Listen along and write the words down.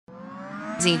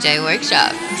DJ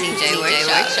Workshop. DJ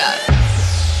Workshop.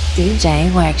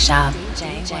 DJ Workshop.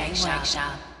 DJ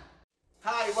Workshop.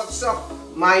 Hi, what's up?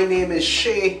 My name is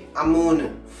Shay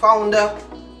Amun, founder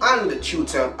and the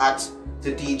tutor at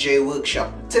the DJ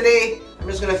Workshop. Today, I'm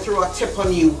just gonna throw a tip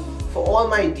on you for all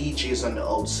my DJs on the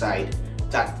outside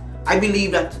that I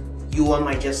believe that you all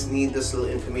might just need this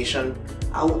little information.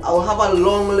 I'll have a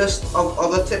long list of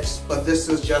other tips, but this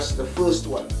is just the first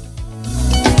one.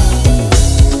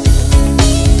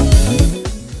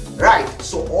 Right,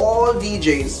 so all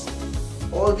DJs,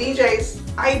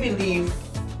 I believe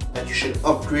that you should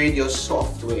upgrade your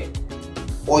software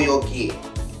or your gear.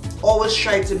 Always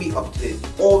try to be up to date.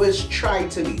 Always try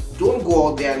to be. Don't go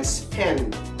out there and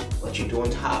spend what you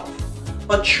don't have,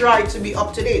 but try to be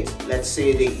up to date. Let's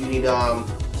say that you need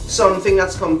something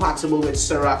that's compatible with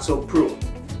Serato Pro.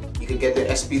 You could get the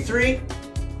SP3.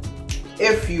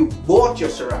 If you bought your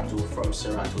Serato from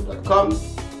Serato.com,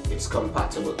 it's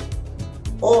compatible.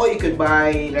 Or you could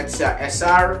buy, let's say, a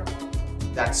SR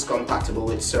that's compatible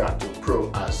with Serato Pro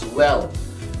as well,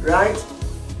 right?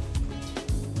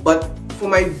 But for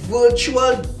my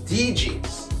virtual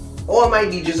DJs, all my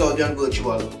DJs out there on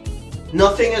virtual,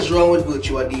 nothing is wrong with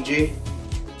virtual DJ.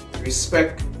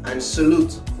 Respect and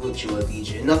salute virtual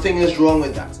DJ. Nothing is wrong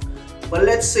with that. But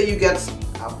let's say you get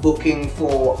a booking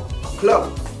for a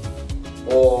club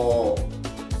or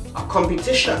a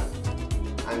competition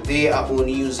and they are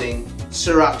only using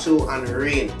Serato and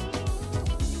Rain.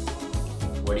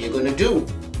 What are you gonna do?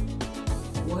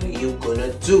 What are you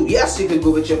gonna do? Yes, you could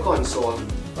go with your console.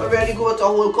 Already go with a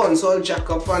whole console, jack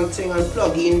up and thing and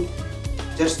plug in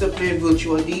just to play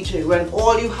virtual DJ, when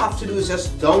all you have to do is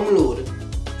just download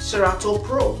Serato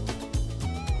Pro.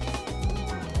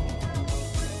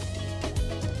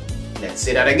 Let's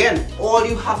say that again. All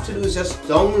you have to do is just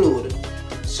download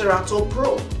Serato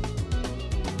Pro.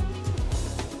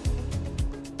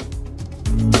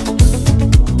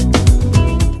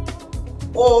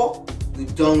 Or you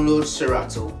download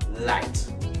Serato Lite.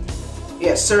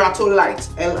 Yes, Serato Lite,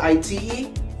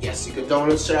 L-I-T-E. Yes, you can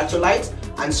download Serato Lite,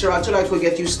 and Serato Lite will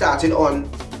get you started on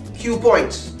cue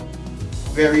points.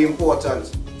 Very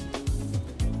important.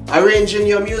 Arranging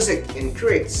your music in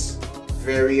crates.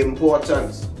 Very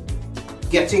important.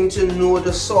 Getting to know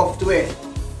the software.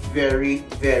 Very,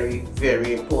 very,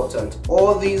 very important.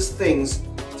 All these things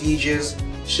DJs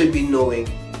should be knowing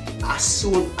as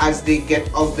soon as they get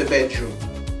out the bedroom.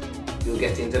 You'll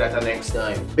get into that next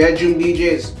time. Bedroom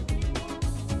DJs,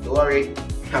 don't worry,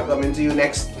 I'm coming to you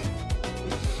next.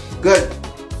 Good.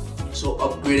 So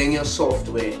upgrading your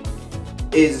software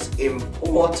is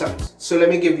important. So let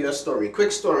me give you a story.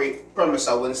 Quick story. Promise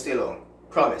I won't stay long.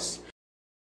 Promise.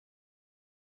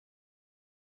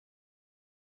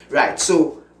 Right,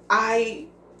 so DJ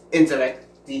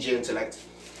Intellect,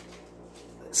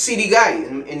 CD guy.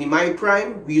 In my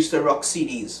prime, we used to rock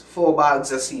CDs, 4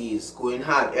 bags of CDs, going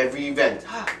hard every event.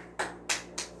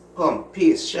 Pump,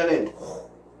 pace, shelling,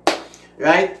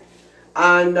 right?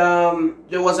 And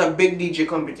there was a big DJ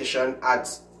competition at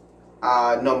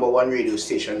 #1 radio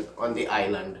station on the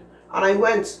island, and I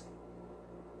went.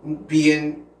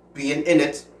 Being in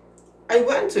it, I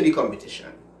went to the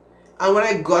competition, and when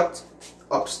I got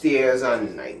upstairs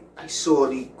and I saw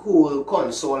the cool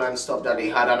console and stuff that they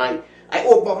had, and I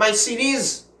opened up my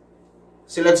CDs.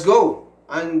 So let's go.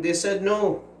 And they said,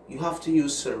 no, you have to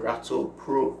use Serato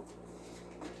Pro.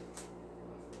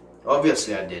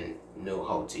 Obviously, I didn't know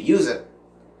how to use it.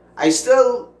 I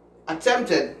still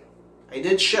attempted. I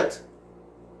did shit.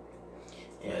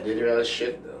 Yeah, I did real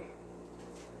shit though.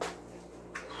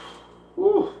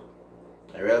 Whew.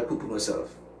 I really pooped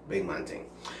myself. Big man thing.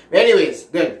 But anyways,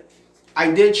 good.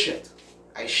 I did shit.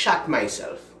 I shot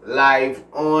myself live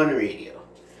on radio.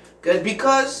 Good,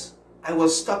 because I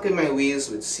was stuck in my ways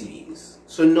with CDs.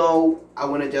 So now I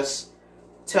want to just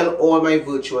tell all my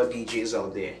virtual DJs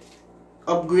out there,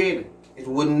 upgrade. It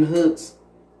wouldn't hurt.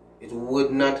 It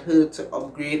would not hurt to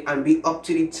upgrade and be up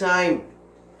to the time.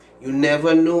 You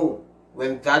never know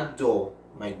when that door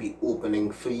might be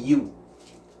opening for you.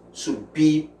 So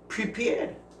be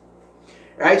prepared.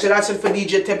 Right, so that's it for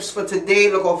DJ tips for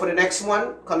today. Look out for the next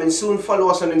one. Coming soon. Follow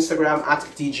us on Instagram at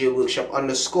DJ Workshop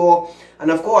 _. And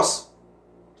of course,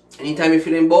 anytime you're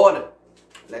feeling bored,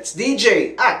 let's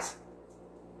DJ at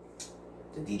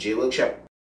the DJ Workshop.